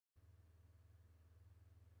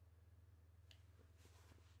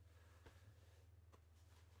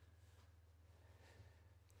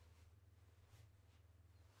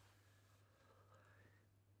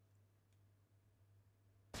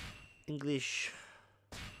English.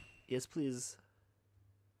 Yes, please.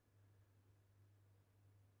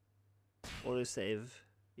 Auto save.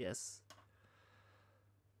 Yes.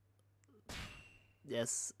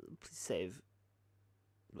 Yes, please save.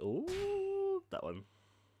 Ooh, that one.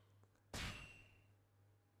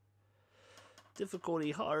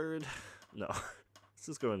 Difficulty hard. No, let's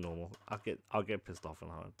just go in normal. I'll get pissed off on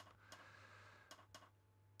hard.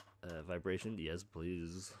 Vibration, yes,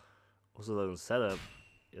 please. Also, the setup,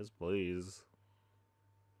 yes, please.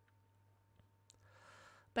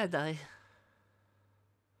 Bandai.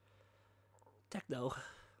 Techno. Oh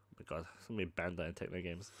my god, so many Bandai and Techno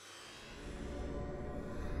games.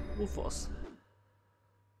 Wolfos.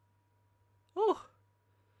 Oh!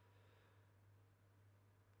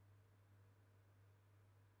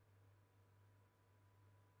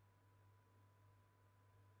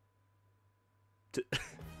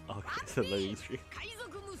 Okay, it's a loading screen. I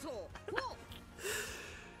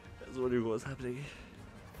was wondering what was happening.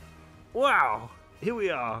 Wow! Here we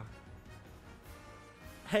are!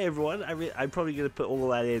 Hey everyone, I'm probably going to put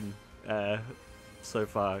all of that in so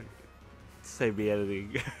far. Save me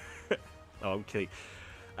editing. Oh, I'm kidding.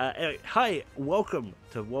 Anyway, hi, welcome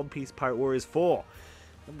to One Piece Pirate Warriors 4.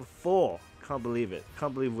 Number 4. Can't believe it.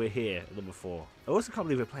 Can't believe we're here at number 4. I also can't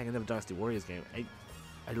believe we're playing another Dynasty Warriors game.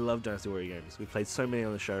 I love Dynasty Warrior games. We played so many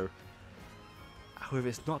on the show. However,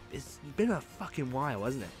 it's been a fucking while,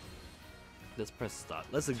 hasn't it? Let's press start.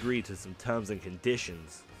 Let's agree to some terms and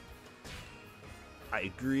conditions. I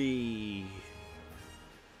agree.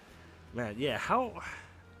 Man, yeah, how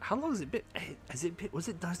long has it been? Was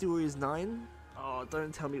it Dynasty Warriors 9? Oh,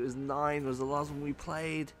 don't tell me it was 9. It was the last one we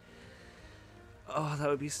played. Oh, that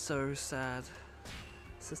would be so sad.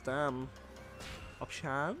 System.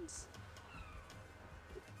 Options?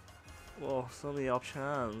 Whoa, so many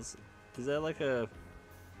options. Is there like a...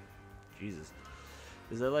 Jesus.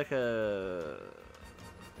 Is there like a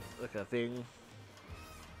thing?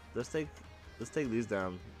 Let's take these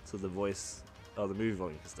down so the voice... Oh, the movie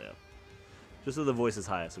volume can stay up. Just so the voice is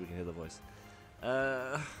higher so we can hear the voice.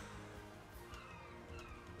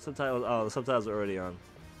 Subtitles... Oh, the subtitles are already on.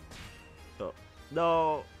 Oh.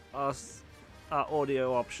 No! Our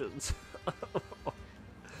audio options.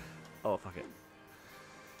 Oh, fuck it.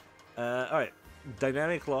 Alright.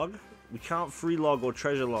 Dynamic log. We can't free log or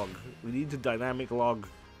treasure log. We need to dynamic log.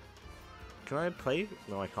 Can I play?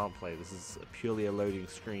 No, I can't play. This is purely a loading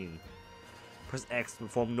screen. Press X to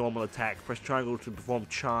perform normal attack. Press triangle to perform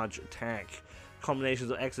charge attack. Combinations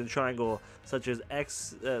of X and triangle, such as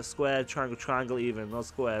X square, triangle, triangle, even, not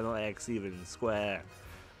square, not X, even, square,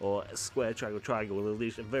 or square, triangle, triangle, will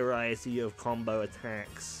unleash a variety of combo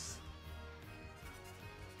attacks.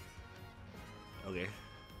 Okay.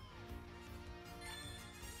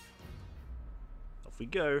 Off we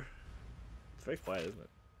go. It's very quiet, isn't it?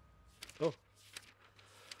 Oh.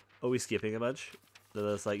 Are we skipping a bunch?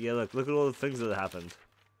 That's like, yeah, look at all the things that have happened.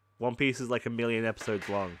 One Piece is like 1,000,000 episodes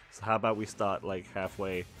long, so how about we start like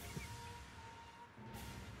halfway?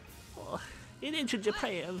 Oh, in ancient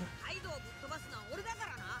Japan.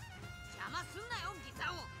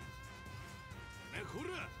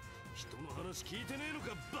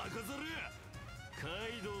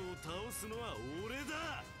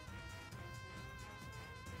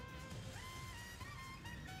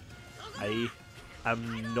 I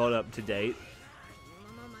am not up to date.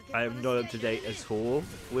 I am not up to date at all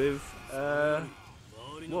with,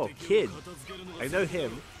 well, Kid. I know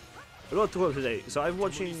him. I'm not too up to date. So I'm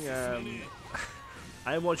watching,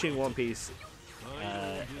 I'm watching One Piece,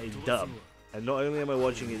 in dub. And not only am I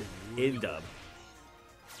watching it in dub,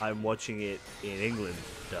 I'm watching it in England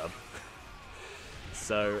dub.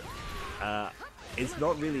 So, it's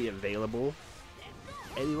not really available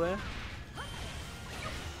anywhere.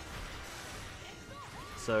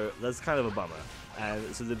 So that's kind of a bummer.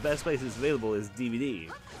 And so the best place it's available is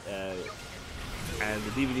DVD, and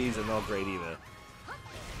the DVDs are not great either.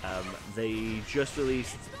 They just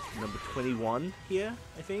released number 21 here,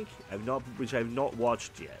 I think, which I've not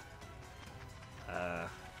watched yet.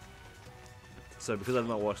 So because I've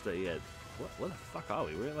not watched it yet, what the fuck are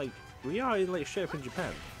we? We are in like Sheriff in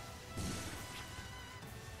Japan.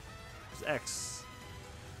 It's X.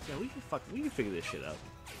 Yeah, we can figure this shit out.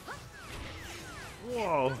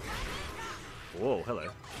 Whoa. Whoa, hello.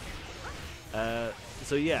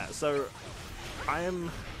 So yeah, so I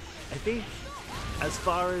think as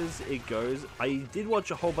far as it goes, I did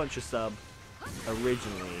watch a whole bunch of sub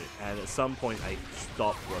originally, and at some point I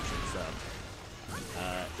stopped watching sub.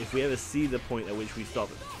 If we ever see the point at which we stop,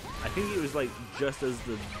 I think it was like just as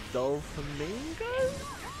the Dolphamingo?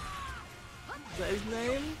 Is that his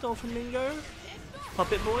name? Dolphamingo?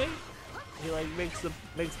 Puppet Boy? He like makes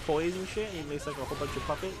toys and shit. And he makes like a whole bunch of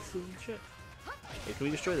puppets and shit. Hey, can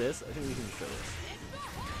we destroy this? I think we can destroy this.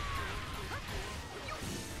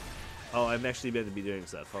 Oh, I'm actually meant to be doing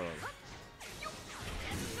stuff. Hold on.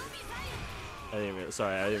 I didn't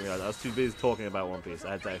realize. I was too busy talking about One Piece.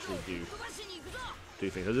 I had to actually do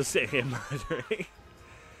things. I was just sitting here murdering.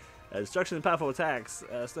 Destruction and powerful attacks.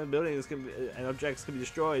 Stone buildings and objects can be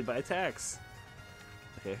destroyed by attacks.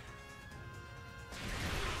 Okay.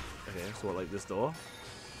 Okay, so what, like this door?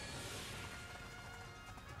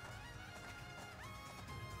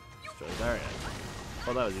 Destroy the barrier.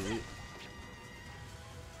 Oh, that was easy.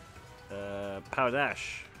 Power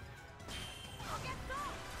dash.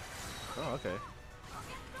 Oh, okay.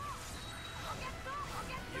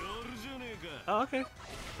 Oh, okay.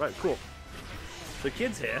 Right, cool. So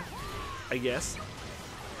Kid's here, I guess.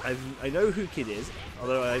 I know who Kid is,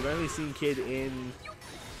 although I've only seen Kid in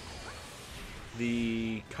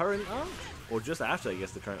the current arc, or just after, I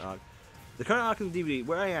guess, the current arc. The current arc in the DVD,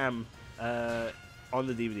 where I am on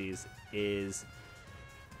the DVDs, is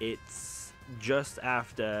it's just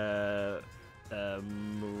after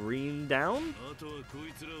Marine Down?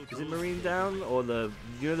 Is it Marine Down? Or the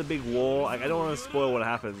big war? I don't want to spoil what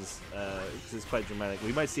happens, because it's quite dramatic.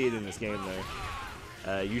 We might see it in this game,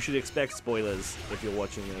 though. You should expect spoilers if you're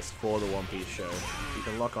watching this for the One Piece show. You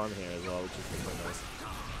can lock on here as well, which is quite nice.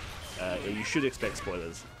 Yeah, you should expect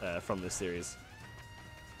spoilers from this series.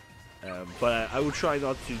 But I will try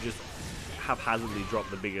not to just haphazardly drop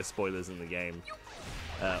the biggest spoilers in the game.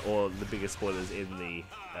 Or the biggest spoilers in the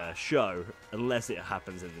show, unless it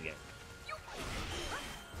happens in the game.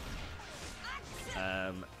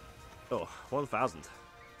 Oh, 1,000.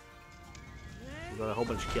 We've got a whole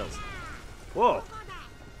bunch of kills. Whoa!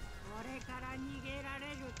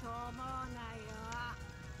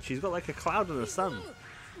 She's got like a cloud in the sun.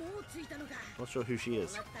 Not sure who she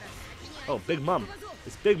is. Oh, Big Mom.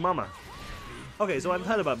 It's Big Mama. Okay, so I've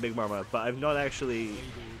heard about Big Mama, but I've not actually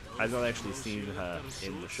seen her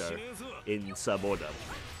in the show, in sub or dub.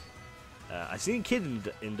 I've seen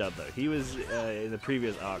Kid in dub though. He was in the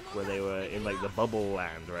previous arc where they were in like the bubble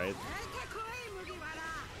land, right?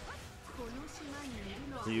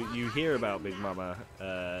 So you hear about Big Mama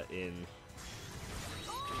in.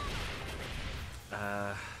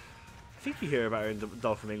 I think you hear about her in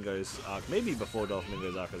Doflamingo's arc, maybe before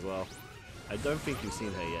Doflamingo's arc as well. I don't think you've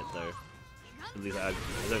seen her yet though. At least I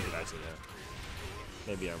don't think I've seen her.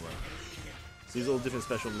 Maybe I'm wrong. So these are all different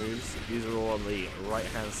special moves. These are all on the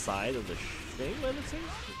right-hand side of the thing, I would say.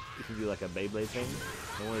 You can do like a Beyblade thing.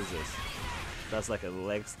 And what is this? That's like a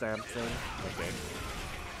leg stamp thing. Okay.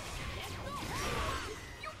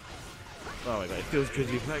 Oh my god, it feels good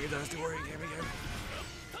to be playing a Dynasty Warrior game again.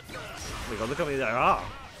 Oh my god, look at me there. Ah!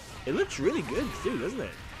 It looks really good too, doesn't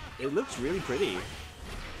it? It looks really pretty.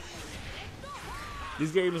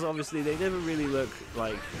 These games, obviously, they never really look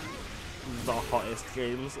like the hottest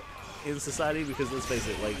games in society because, let's face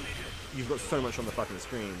it, like, you've got so much on the fucking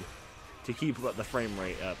screen. To keep the frame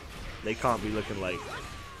rate up, they can't be looking like,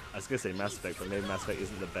 I was gonna say Mass Effect, but maybe Mass Effect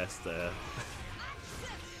isn't the best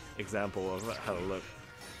example of how to look.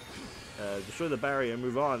 Destroy the barrier,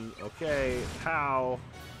 move on. Okay, how?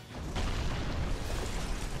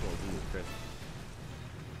 Oh, Jesus Christ.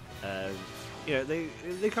 You know,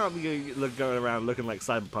 they can't be going around looking like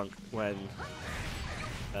Cyberpunk when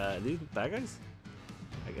are these bad guys?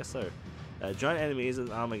 I guess so. Giant enemies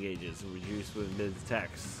and armor gauges reduced with mid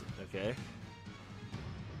attacks. Okay.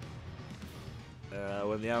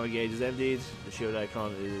 When the armor gauge is emptied, the shield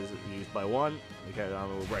icon is used by one. The character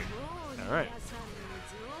armor will break. All right.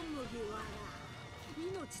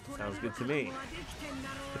 Sounds good to me.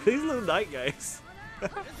 These little night guys.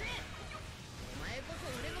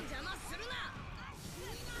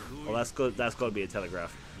 Well, that's good. That's got to be a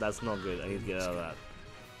telegraph. That's not good. I need to get out of that.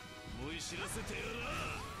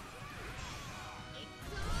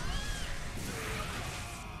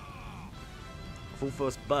 Full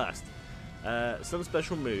force burst. Some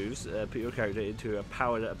special moves put your character into a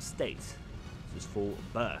powered up state. Just full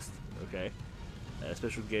burst. Okay.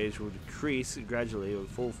 Special gauge will decrease gradually with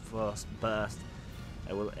full force burst.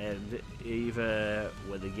 It will end either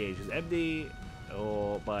when the gauge is empty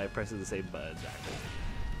or by pressing the same button. Exactly.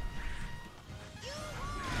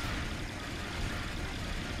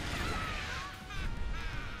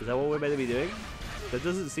 Is that what we're meant to be doing? That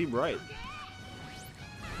doesn't seem right.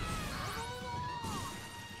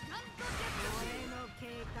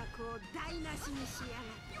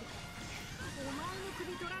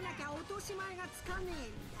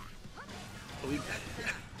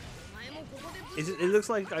 It looks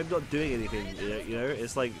like I'm not doing anything, you know?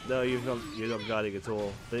 It's like, no, you're not guarding at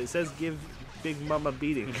all. But it says give Big Mama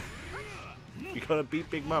beating. You gotta beat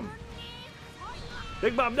Big Mom.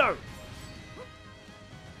 Big Mom, no!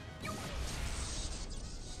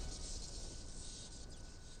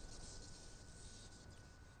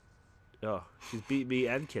 Oh, she's beat me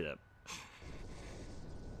and Kid up.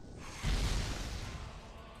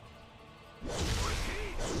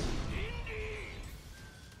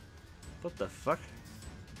 What the fuck?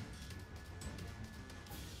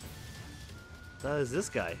 That is this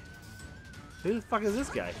guy. Who the fuck is this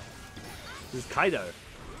guy? This is Kaido.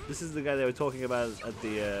 This is the guy they were talking about at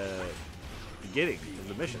the beginning of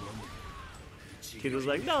the mission. Kid was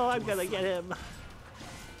like, no, I'm gonna get him.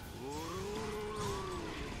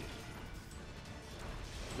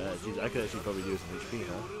 Geez, I could actually probably do some HP,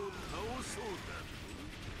 huh?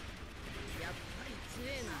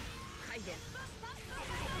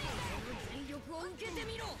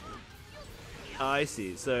 I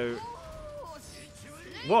see, so...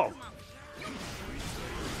 Whoa!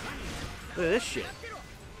 Look at this shit.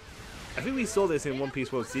 I think we saw this in One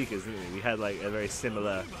Piece World Seekers, didn't we? We had like a very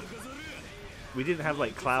similar... We didn't have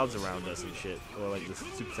like clouds around us and shit, or like the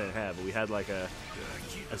Super Saiyan hair, but we had like a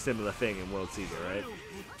similar thing in World Seeker, right?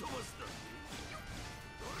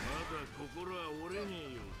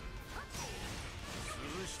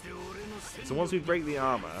 So once we break the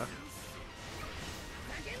armor,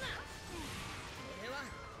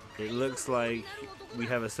 it looks like we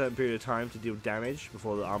have a certain period of time to deal damage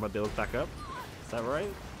before the armor builds back up. Is that right?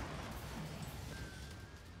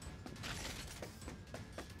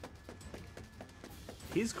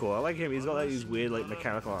 He's cool. I like him. He's got like these weird like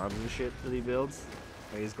mechanical arms and shit that he builds.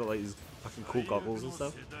 Like, he's got like these fucking cool goggles and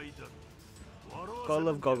stuff. Gotta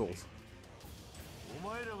love goggles.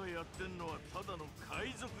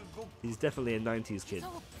 He's definitely a 90s kid.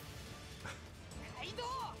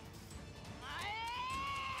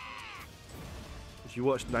 If you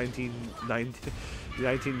watch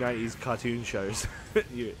 1990s cartoon shows,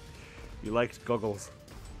 you liked goggles.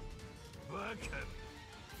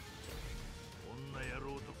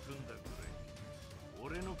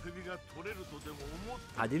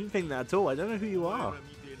 I didn't think that at all. I don't know who you are.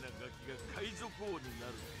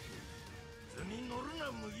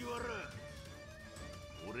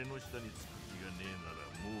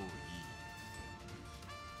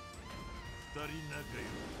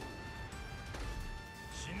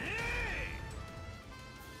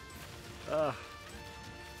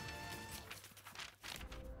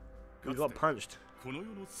 We got punched. We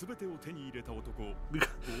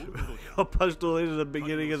got punched all into the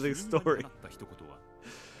beginning of the story.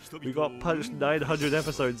 We got punched 900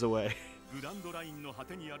 episodes away.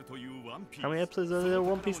 How many episodes are there in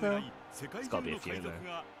One Piece now? It's gotta be a few though.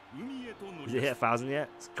 Has it hit 1,000 yet?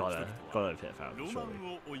 It's gotta have hit 1,000, surely.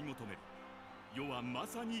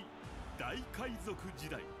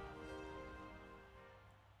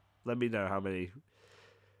 Let me know how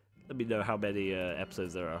many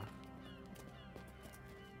episodes there are.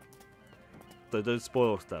 Don't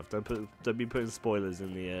spoil stuff. Don't be putting spoilers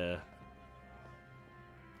in the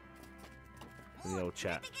old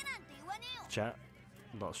chat. Chat?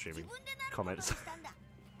 Not streaming. Comments.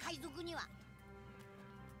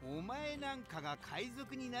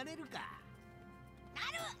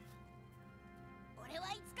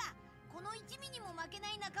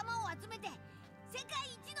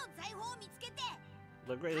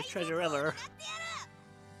 The greatest treasure ever.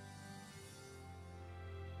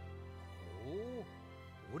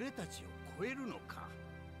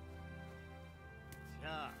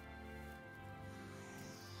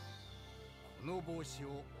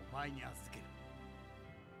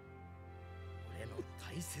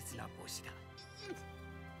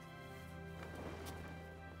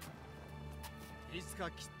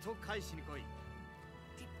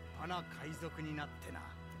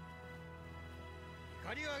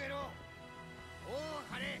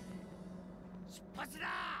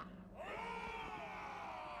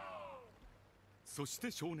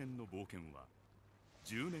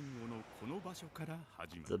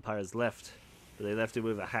 The pirates left, but they left it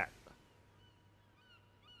with a hat.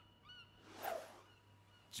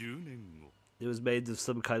 It was made of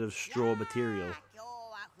some kind of straw material.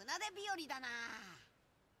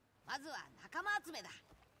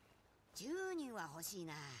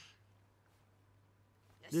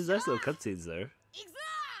 These nice little cutscenes though.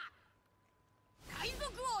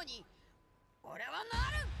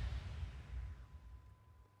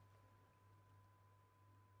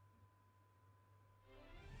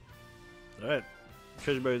 Alright,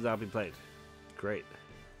 treasure mode has now been played. Great.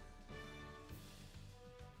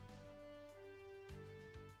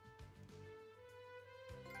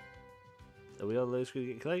 Are we on low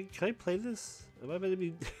screen? Can I play this? Am I meant to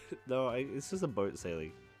be? No, it's just a boat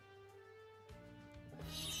sailing.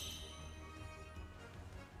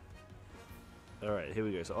 Alright, here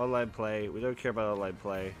we go. So online play. We don't care about online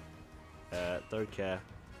play. Don't care.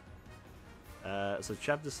 So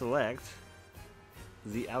chapter select.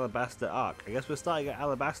 The Alabaster Arc. I guess we're starting at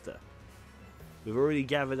Alabaster. We've already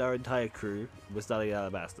gathered our entire crew. We're starting at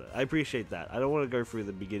Alabaster. I appreciate that. I don't want to go through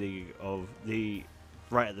the beginning of the...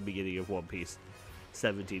 Right at the beginning of One Piece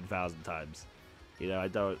 17,000 times. You know, I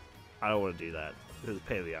don't want to do that. It's a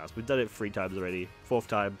pain in the ass. We've done it 3 times already. 4th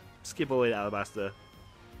time. Skip all the way to Alabaster.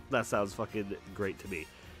 That sounds fucking great to me.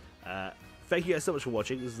 Thank you guys so much for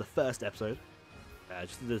watching. This is the first episode.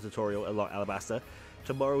 Just the tutorial along Alabaster.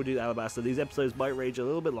 Tomorrow we'll do Alabaster. These episodes might range a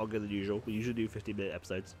little bit longer than usual. We usually do 15-minute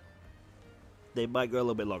episodes. They might go a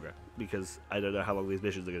little bit longer because I don't know how long these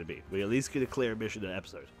missions are going to be. We're at least going to clear a mission an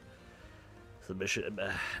episode. So the mission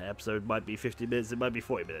episode might be 50 minutes. It might be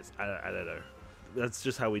 40 minutes. I don't know. That's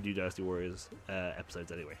just how we do Dynasty Warriors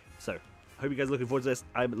episodes anyway. So, hope you guys are looking forward to this.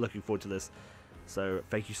 I'm looking forward to this. So,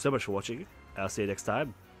 thank you so much for watching. I'll see you next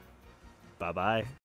time. Bye-bye.